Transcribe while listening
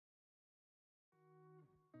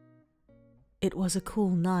It was a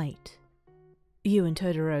cool night. You and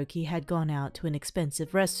Todoroki had gone out to an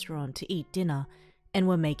expensive restaurant to eat dinner and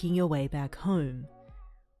were making your way back home.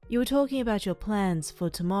 You were talking about your plans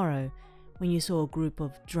for tomorrow when you saw a group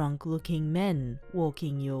of drunk-looking men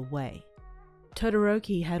walking your way.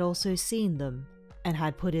 Todoroki had also seen them and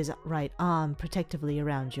had put his right arm protectively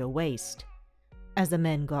around your waist. As the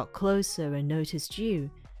men got closer and noticed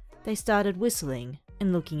you, they started whistling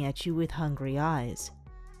and looking at you with hungry eyes.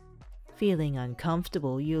 Feeling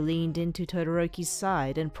uncomfortable, you leaned into Todoroki's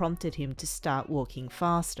side and prompted him to start walking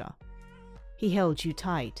faster. He held you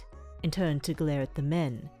tight and turned to glare at the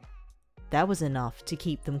men. That was enough to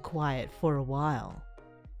keep them quiet for a while.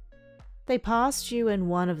 They passed you and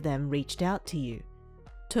one of them reached out to you.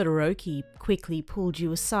 Todoroki quickly pulled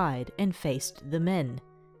you aside and faced the men.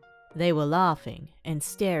 They were laughing and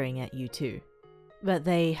staring at you too, but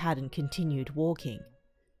they hadn't continued walking.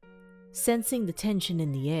 Sensing the tension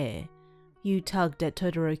in the air, you tugged at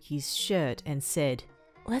Todoroki's shirt and said,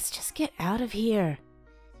 "Let's just get out of here."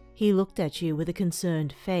 He looked at you with a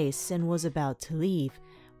concerned face and was about to leave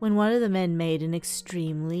when one of the men made an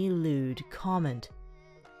extremely lewd comment.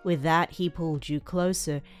 With that, he pulled you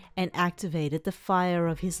closer and activated the fire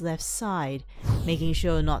of his left side, making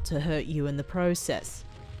sure not to hurt you in the process.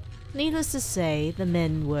 Needless to say, the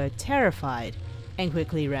men were terrified and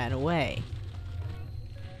quickly ran away.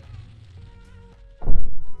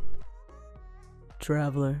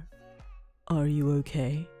 "Traveler, are you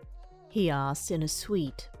okay?" he asked in a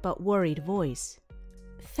sweet but worried voice.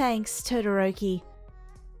 "Thanks, Todoroki.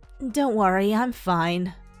 Don't worry, I'm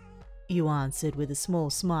fine," you answered with a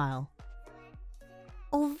small smile.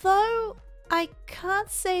 "Although, I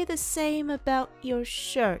can't say the same about your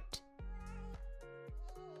shirt."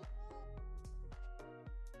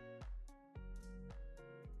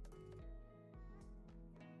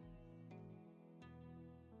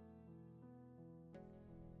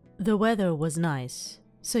 The weather was nice,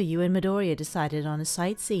 so you and Midoriya decided on a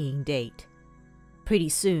sightseeing date. Pretty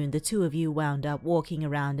soon, the two of you wound up walking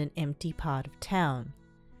around an empty part of town.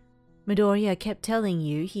 Midoriya kept telling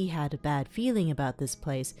you he had a bad feeling about this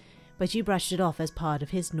place, but you brushed it off as part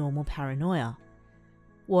of his normal paranoia.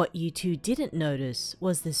 What you two didn't notice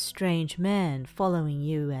was this strange man following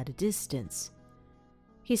you at a distance.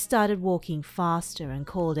 He started walking faster and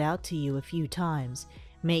called out to you a few times,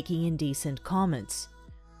 making indecent comments.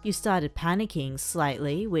 You started panicking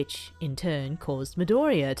slightly, which in turn caused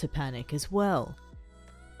Midoriya to panic as well.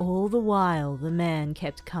 All the while, the man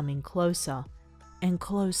kept coming closer and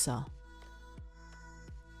closer.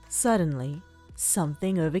 Suddenly,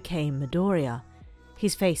 something overcame Midoriya.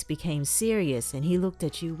 His face became serious and he looked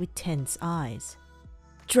at you with tense eyes.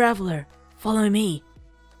 "Traveler, follow me!"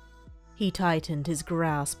 He tightened his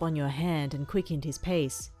grasp on your hand and quickened his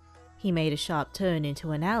pace. He made a sharp turn into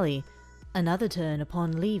an alley, another turn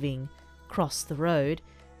upon leaving, crossed the road,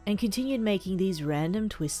 and continued making these random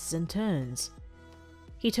twists and turns.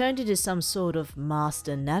 He turned into some sort of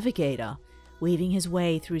master navigator, weaving his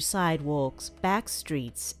way through sidewalks, back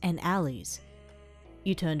streets, and alleys.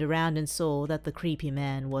 You turned around and saw that the creepy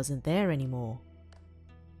man wasn't there anymore.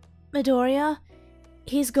 "Midoriya?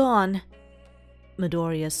 He's gone."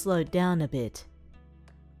 Midoriya slowed down a bit.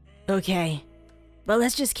 "Okay, but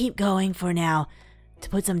let's just keep going for now, to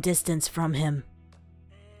put some distance from him."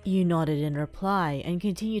 You nodded in reply and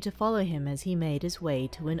continued to follow him as he made his way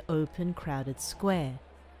to an open, crowded square.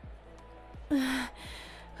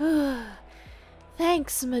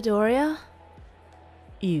 "Thanks, Midoriya,"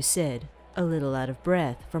 you said, a little out of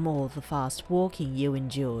breath from all the fast walking you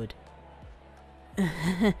endured.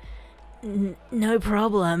 No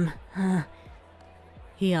problem,"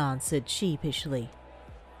 he answered sheepishly.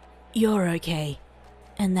 "You're okay,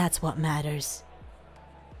 and that's what matters."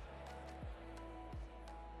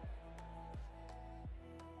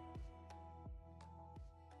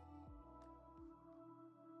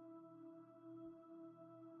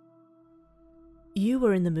 You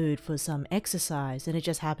were in the mood for some exercise and it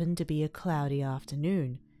just happened to be a cloudy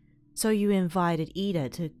afternoon, so you invited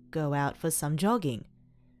Iida to go out for some jogging.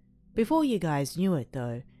 Before you guys knew it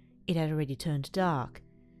though, it had already turned dark.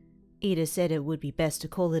 Iida said it would be best to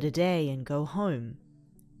call it a day and go home.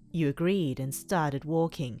 You agreed and started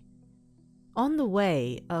walking. On the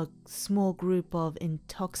way, a small group of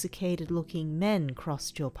intoxicated-looking men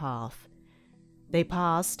crossed your path. They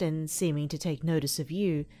passed and, seeming to take notice of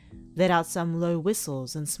you, let out some low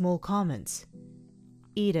whistles and small comments.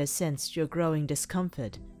 Iida sensed your growing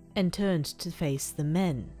discomfort and turned to face the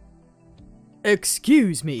men.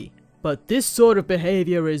 "Excuse me, but this sort of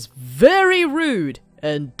behavior is very rude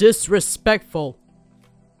and disrespectful."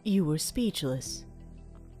 You were speechless.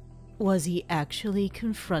 Was he actually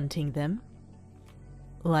confronting them?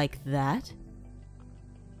 Like that?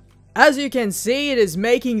 As you can see, it is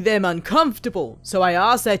making them uncomfortable, so I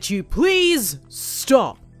ask that you please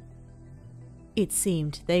stop. It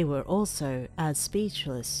seemed they were also as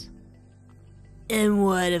speechless. And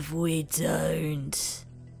what if we don't?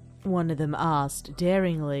 One of them asked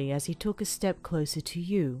daringly as he took a step closer to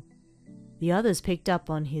you. The others picked up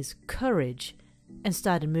on his courage and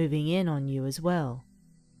started moving in on you as well.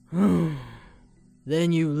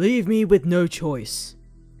 Then you leave me with no choice.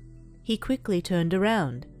 He quickly turned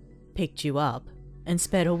around, picked you up, and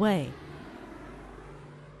sped away.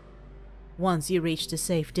 Once you reached a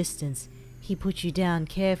safe distance, he put you down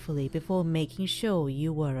carefully before making sure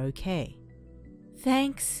you were okay.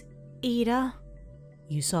 "Thanks, Iida,"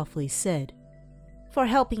 you softly said, "for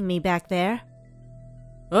helping me back there."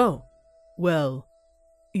 Oh, well,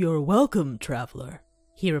 you're welcome, traveler,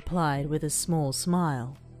 he replied with a small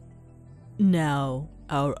smile. Now,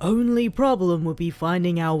 our only problem will be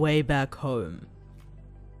finding our way back home.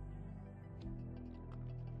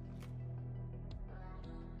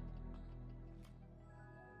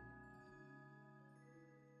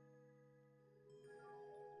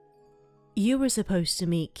 You were supposed to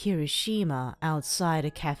meet Kirishima outside a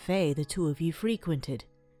cafe the two of you frequented.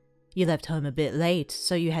 You left home a bit late,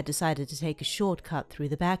 so you had decided to take a shortcut through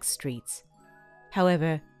the back streets.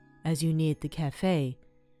 However, as you neared the cafe,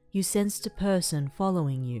 you sensed a person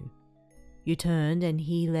following you. You turned and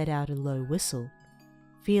he let out a low whistle.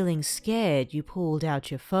 Feeling scared, you pulled out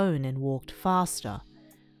your phone and walked faster.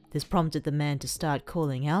 This prompted the man to start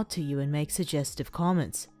calling out to you and make suggestive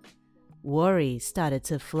comments. Worry started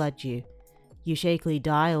to flood you. You shakily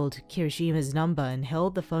dialed Kirishima's number and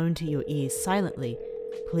held the phone to your ear silently,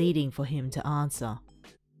 pleading for him to answer.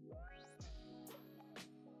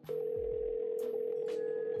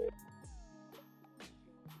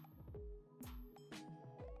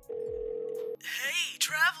 Hey,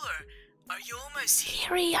 traveler! Are you almost here?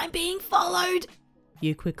 Kiri, I'm being followed!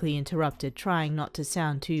 You quickly interrupted, trying not to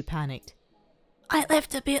sound too panicked. I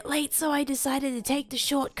left a bit late, so I decided to take the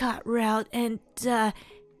shortcut route and,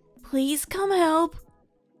 please come help.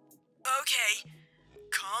 Okay,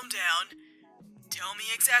 calm down. Tell me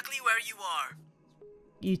exactly where you are.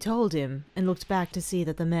 You told him and looked back to see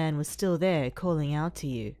that the man was still there, calling out to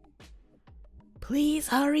you. Please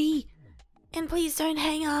hurry, and please don't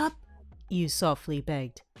hang up. You softly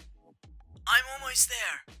begged. I'm almost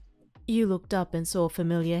there. You looked up and saw a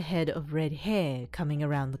familiar head of red hair coming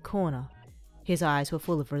around the corner. His eyes were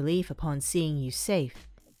full of relief upon seeing you safe.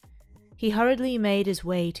 He hurriedly made his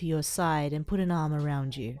way to your side and put an arm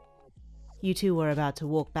around you. You two were about to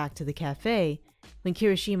walk back to the cafe when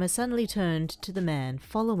Kirishima suddenly turned to the man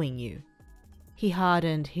following you. He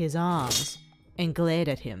hardened his arms and glared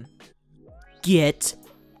at him. Get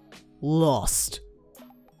lost.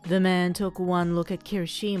 The man took one look at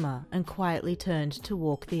Kirishima and quietly turned to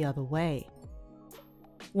walk the other way.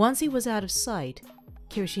 Once he was out of sight,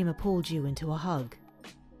 Kirishima pulled you into a hug.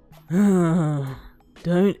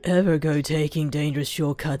 Don't ever go taking dangerous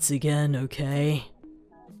shortcuts again, okay?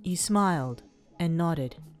 You smiled and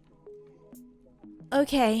nodded.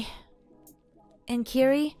 Okay. And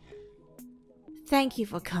Kiri, thank you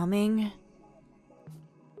for coming.